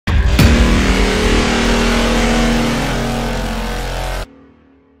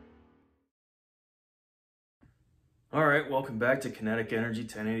All right, welcome back to Kinetic Energy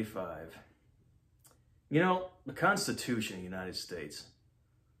 1085. You know, the Constitution of the United States,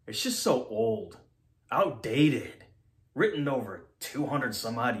 it's just so old, outdated, written over 200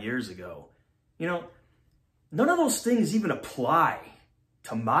 some odd years ago. You know, none of those things even apply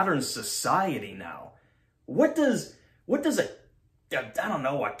to modern society now. What does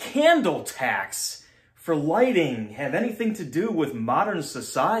a candle tax for lighting have anything to do with modern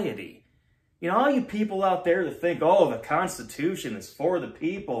society? You know, all you people out there that think, oh, the Constitution is for the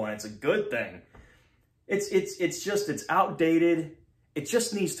people and it's a good thing. It's outdated. It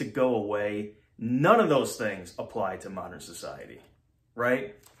just needs to go away. None of those things apply to modern society,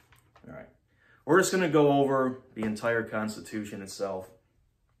 right? All right. We're just going to go over the entire Constitution itself.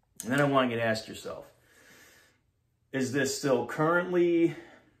 And then I want you to ask yourself, is this still currently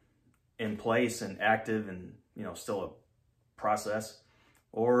in place and active and, you know, still a process?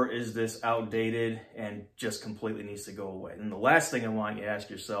 Or is this outdated and just completely needs to go away? And the last thing I want you to ask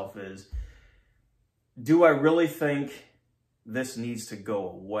yourself is, do I really think this needs to go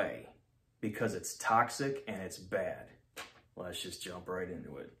away because it's toxic and it's bad? Let's just jump right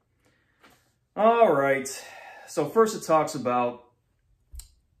into it. All right. So first it talks about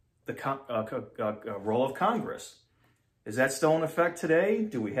the role of Congress. Is that still in effect today?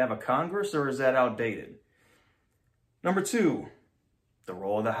 Do we have a Congress or is that outdated? Number two, the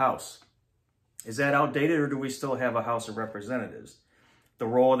role of the House. Is that outdated or do we still have a House of Representatives? The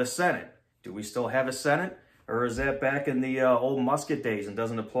role of the Senate. Do we still have a Senate or is that back in the old musket days and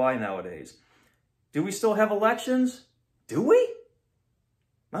doesn't apply nowadays? Do we still have elections? Do we?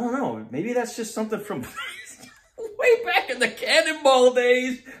 I don't know. Maybe that's just something from way back in the cannonball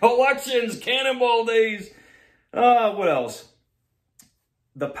days. Elections, cannonball days. What else?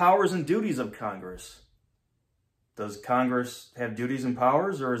 The powers and duties of Congress. Does Congress have duties and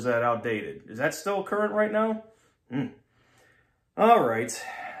powers, or is that outdated? Is that still current right now? All right.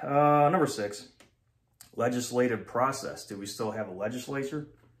 Number 6, legislative process. Do we still have a legislature?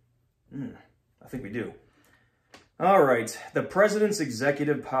 I think we do. All right. The president's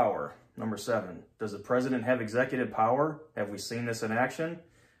executive power. Number 7. Does the president have executive power? Have we seen this in action?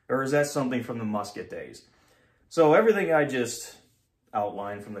 Or is that something from the musket days? So everything I just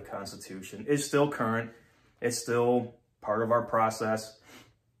outlined from the Constitution is still current. It's still part of our process.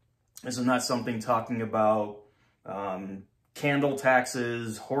 This is not something talking about candle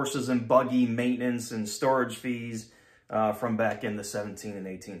taxes, horses and buggy maintenance, and storage fees from back in the 17 and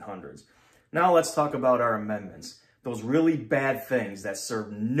 1800s. Now let's talk about our amendments. Those really bad things that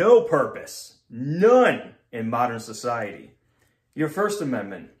serve no purpose, none in modern society. Your First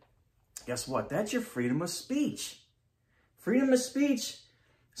Amendment, guess what? That's your freedom of speech. Freedom of speech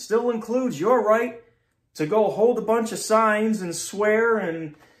still includes your right to go hold a bunch of signs and swear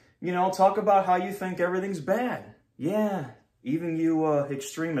and, you know, talk about how you think everything's bad. Yeah, even you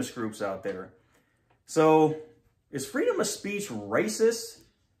extremist groups out there. So, is freedom of speech racist?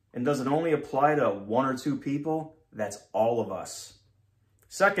 And does it only apply to 1 or 2 people? That's all of us.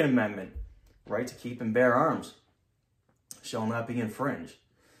 Second Amendment, right to keep and bear arms shall not be infringed.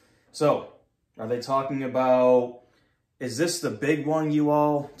 So, are they talking about, is this the big one you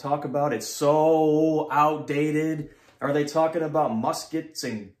all talk about? It's so outdated. Are they talking about muskets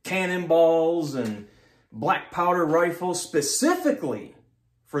and cannonballs and black powder rifles specifically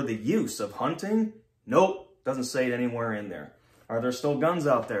for the use of hunting? Nope, doesn't say it anywhere in there. Are there still guns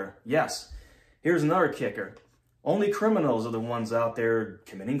out there? Yes. Here's another kicker. Only criminals are the ones out there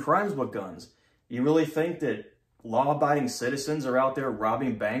committing crimes with guns. You really think that law-abiding citizens are out there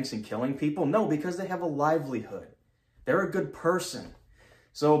robbing banks and killing people? No, because they have a livelihood. They're a good person.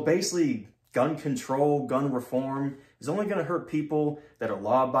 So basically, gun control, gun reform is only going to hurt people that are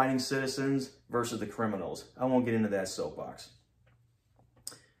law-abiding citizens versus the criminals. I won't get into that soapbox.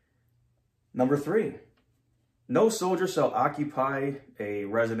 Number 3, no soldier shall occupy a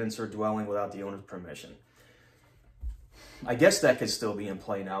residence or dwelling without the owner's permission. I guess that could still be in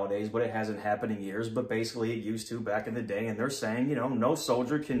play nowadays, but it hasn't happened in years. But basically, it used to back in the day. And they're saying, you know, no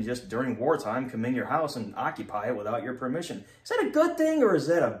soldier can just during wartime come in your house and occupy it without your permission. Is that a good thing or is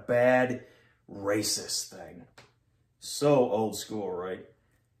that a bad racist thing? So old school, right?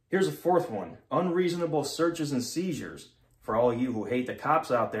 Here's a 4th one. Unreasonable searches and seizures. For all you who hate the cops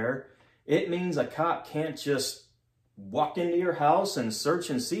out there, it means a cop can't just walk into your house and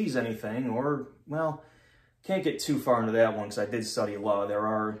search and seize anything, or, well, can't get too far into that one because I did study law. There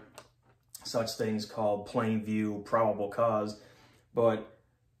are such things called plain view, probable cause, but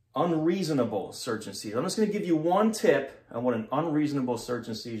unreasonable search and seizure. I'm just going to give you one tip on what an unreasonable search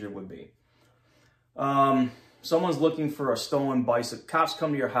and seizure would be. someone's looking for a stolen bicycle. Cops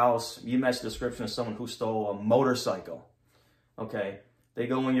come to your house. You match the description of someone who stole a motorcycle. Okay. They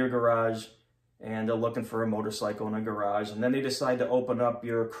go in your garage and they're looking for a motorcycle in a garage. And then they decide to open up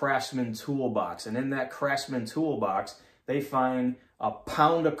your Craftsman toolbox. And in that Craftsman toolbox, they find a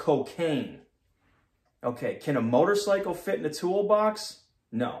pound of cocaine. Okay. Can a motorcycle fit in a toolbox?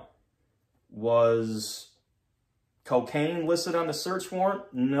 No. Was cocaine listed on the search warrant?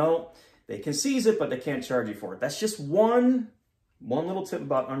 No. They can seize it, but they can't charge you for it. That's just one little tip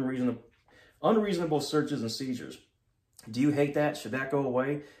about unreasonable searches and seizures. Do you hate that? Should that go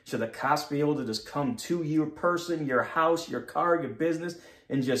away? Should the cops be able to just come to your person, your house, your car, your business,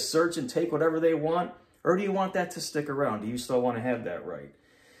 and just search and take whatever they want? Or do you want that to stick around? Do you still want to have that right?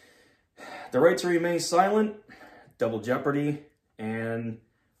 The right to remain silent, double jeopardy, and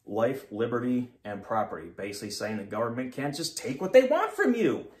life, liberty, and property. Basically saying the government can't just take what they want from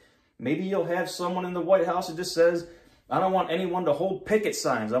you. Maybe you'll have someone in the White House that just says, I don't want anyone to hold picket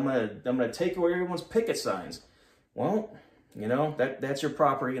signs. I'm gonna take away everyone's picket signs. Well, you know, that's your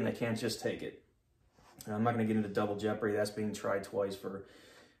property and they can't just take it. I'm not going to get into double jeopardy. That's being tried twice for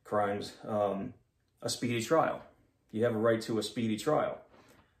crimes. A speedy trial. You have a right to a speedy trial.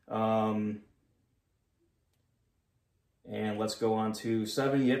 And let's go on to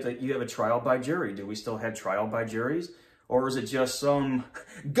 7. You have a trial by jury. Do we still have trial by juries? Or is it just some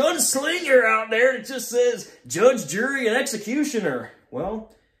gunslinger out there that just says judge, jury, and executioner?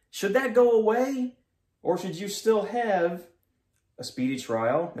 Well, should that go away? Or should you still have a speedy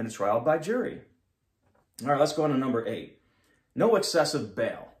trial and a trial by jury? All right, let's go on to number 8. No excessive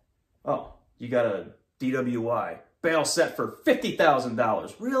bail. Oh, you got a DWI. Bail set for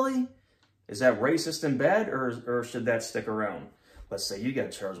 $50,000. Really? Is that racist and bad, or should that stick around? Let's say you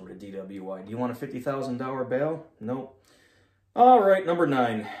got charged with a DWI. Do you want a $50,000 bail? Nope. All right, number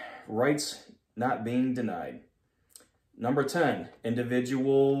 9. Rights not being denied. Number 10.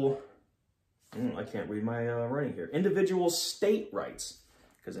 Individual... I can't read my writing here. Individual state rights,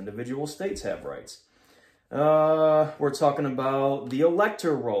 because individual states have rights. We're talking about the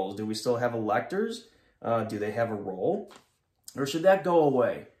elector rolls. Do we still have electors? Do they have a role? Or should that go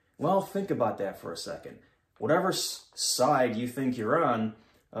away? Well, think about that for a second. Whatever side you think you're on,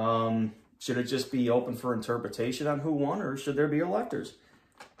 should it just be open for interpretation on who won, or should there be electors?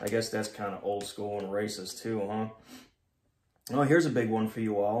 I guess that's kind of old school and racist too, huh? Oh, here's a big one for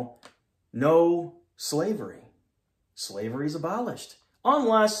you all. No slavery. Slavery is abolished.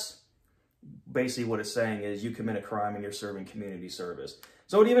 Unless, basically what it's saying is you commit a crime and you're serving community service.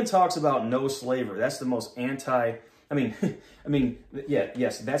 So it even talks about no slavery. That's the most that's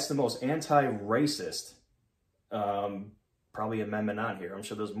the most anti-racist, probably amendment on here. I'm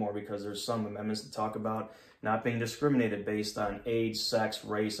sure there's more because there's some amendments that talk about not being discriminated based on age, sex,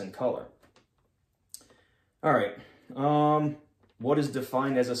 race, and color. All right. What is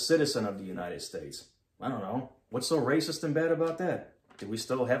defined as a citizen of the United States? I don't know. What's so racist and bad about that? Do we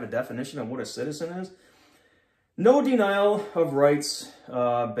still have a definition of what a citizen is? No denial of rights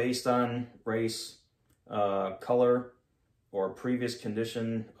based on race, color, or previous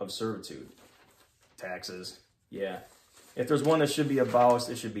condition of servitude. Taxes. Yeah. If there's one that should be abolished,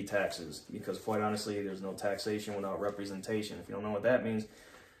 it should be taxes. Because quite honestly, there's no taxation without representation. If you don't know what that means,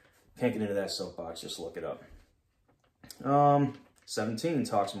 can't get into that soapbox. Just look it up. 17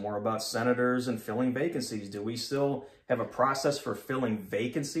 talks more about senators and filling vacancies. Do we still have a process for filling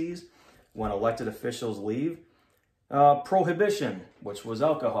vacancies when elected officials leave? Prohibition, which was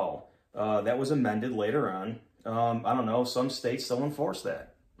alcohol. That was amended later on. I don't know, some states still enforce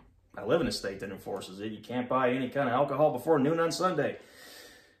that. I live in a state that enforces it. You can't buy any kind of alcohol before noon on Sunday.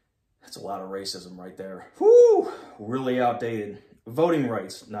 That's a lot of racism right there. Whew, really outdated. Voting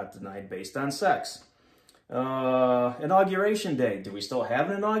rights not denied based on sex. Inauguration day. Do we still have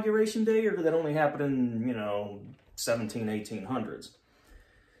an inauguration day, or did that only happen in, 1800s?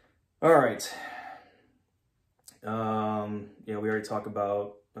 All right. We already talked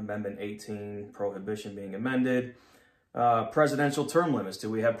about Amendment 18, prohibition being amended. Presidential term limits. Do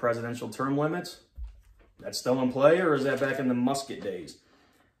we have presidential term limits? That's still in play, or is that back in the Musket days?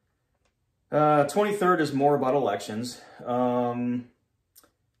 23rd is more about elections.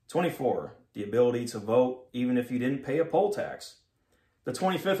 24, the ability to vote even if you didn't pay a poll tax. The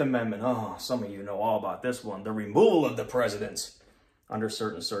 25th Amendment, some of you know all about this one. The removal of the presidents under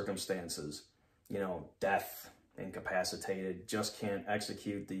certain circumstances. Death, incapacitated, just can't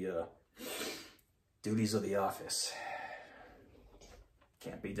execute the duties of the office.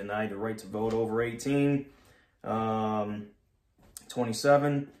 Can't be denied the right to vote over 18. 27,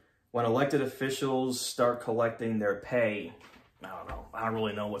 when elected officials start collecting their pay I don't know. I don't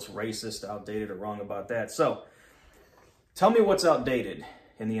really know what's racist, outdated, or wrong about that. So tell me what's outdated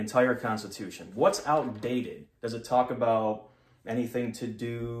in the entire Constitution. What's outdated? Does it talk about anything to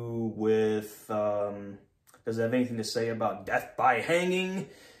do with, does it have anything to say about death by hanging?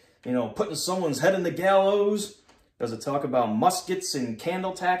 You know, putting someone's head in the gallows? Does it talk about muskets and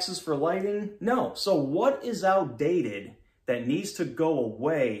candle taxes for lighting? No. So what is outdated that needs to go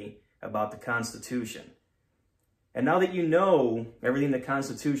away about the Constitution? And now that you know everything the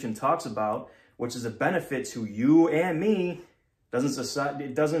Constitution talks about, which is a benefit to you and me,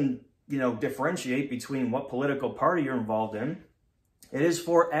 it doesn't, you know, differentiate between what political party you're involved in. It is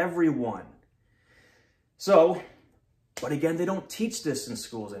for everyone. So, but again, they don't teach this in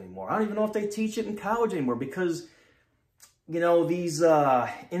schools anymore. I don't even know if they teach it in college anymore because, you know, these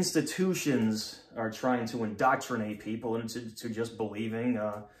institutions are trying to indoctrinate people into just believing,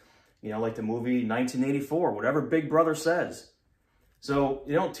 you know, like the movie 1984, whatever Big Brother says. So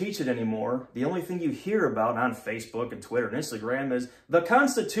you don't teach it anymore. The only thing you hear about on Facebook and Twitter and Instagram is the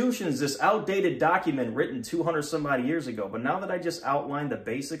Constitution is this outdated document written 200 some odd years ago. But now that I just outlined the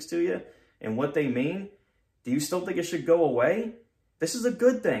basics to you and what they mean, do you still think it should go away? This is a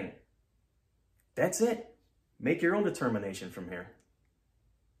good thing. That's it. Make your own determination from here.